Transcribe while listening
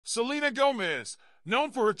Selena Gomez,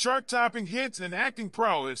 known for her chart-topping hits and acting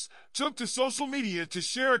prowess, took to social media to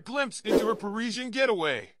share a glimpse into her Parisian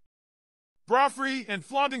getaway. Bra-free and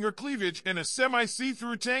flaunting her cleavage in a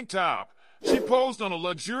semi-see-through tank top, she posed on a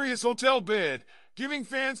luxurious hotel bed, giving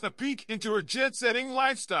fans a peek into her jet-setting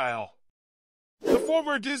lifestyle. The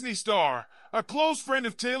former Disney star, a close friend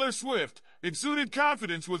of Taylor Swift, exuded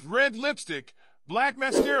confidence with red lipstick, black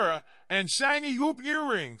mascara, and shiny hoop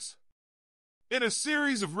earrings. In a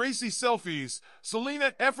series of racy selfies,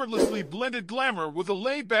 Selena effortlessly blended glamour with a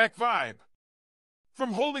laid-back vibe.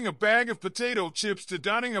 From holding a bag of potato chips to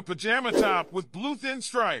donning a pajama top with blue thin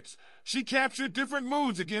stripes, she captured different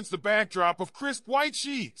moods against the backdrop of crisp white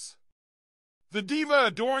sheets. The diva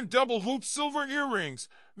adorned double-hooped silver earrings,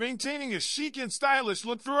 maintaining a chic and stylish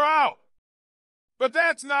look throughout. But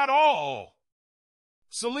that's not all.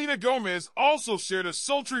 Selena Gomez also shared a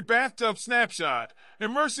sultry bathtub snapshot,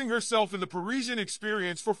 immersing herself in the Parisian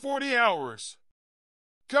experience for 40 hours.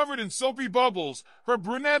 Covered in soapy bubbles, her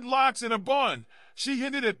brunette locks in a bun, she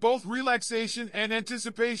hinted at both relaxation and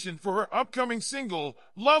anticipation for her upcoming single,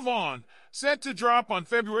 Love On, set to drop on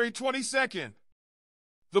February 22nd.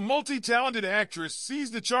 The multi-talented actress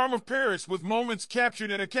seized the charm of Paris with moments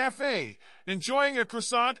captured at a cafe, enjoying a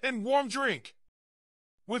croissant and warm drink.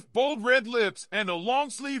 With bold red lips and a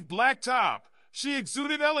long-sleeved black top, she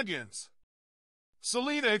exuded elegance.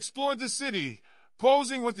 Selena explored the city,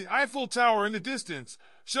 posing with the Eiffel Tower in the distance,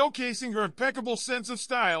 showcasing her impeccable sense of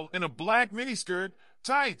style in a black miniskirt,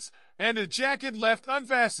 tights, and a jacket left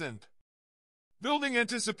unfastened. Building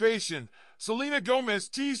anticipation, Selena Gomez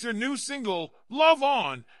teased her new single, Love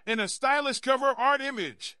On, in a stylish cover art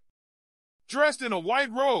image. Dressed in a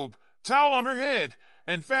white robe, towel on her head,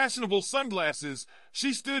 and fashionable sunglasses,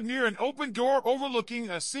 she stood near an open door overlooking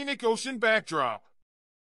a scenic ocean backdrop.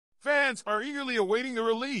 Fans are eagerly awaiting the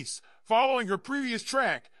release, following her previous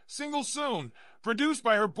track, Single Soon, produced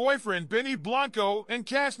by her boyfriend Benny Blanco and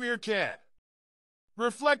Cashmere Cat.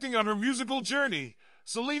 Reflecting on her musical journey,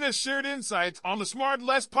 Selena shared insights on the Smart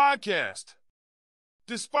Less podcast.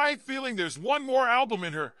 Despite feeling there's one more album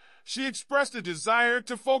in her, she expressed a desire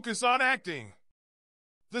to focus on acting.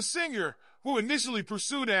 The singer, who initially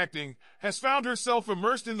pursued acting, has found herself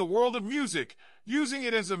immersed in the world of music, using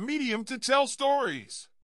it as a medium to tell stories.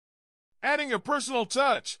 Adding a personal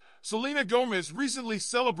touch, Selena Gomez recently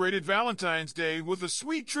celebrated Valentine's Day with a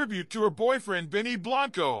sweet tribute to her boyfriend Benny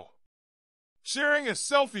Blanco. Sharing a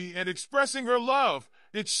selfie and expressing her love,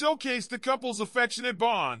 it showcased the couple's affectionate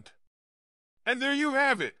bond. And there you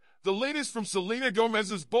have it, the latest from Selena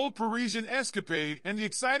Gomez's bold Parisian escapade and the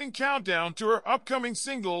exciting countdown to her upcoming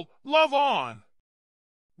single, Love On.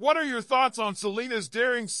 What are your thoughts on Selena's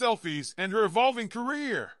daring selfies and her evolving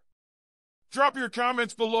career? Drop your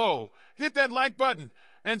comments below, hit that like button,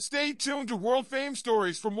 and stay tuned to World Fame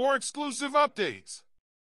Stories for more exclusive updates.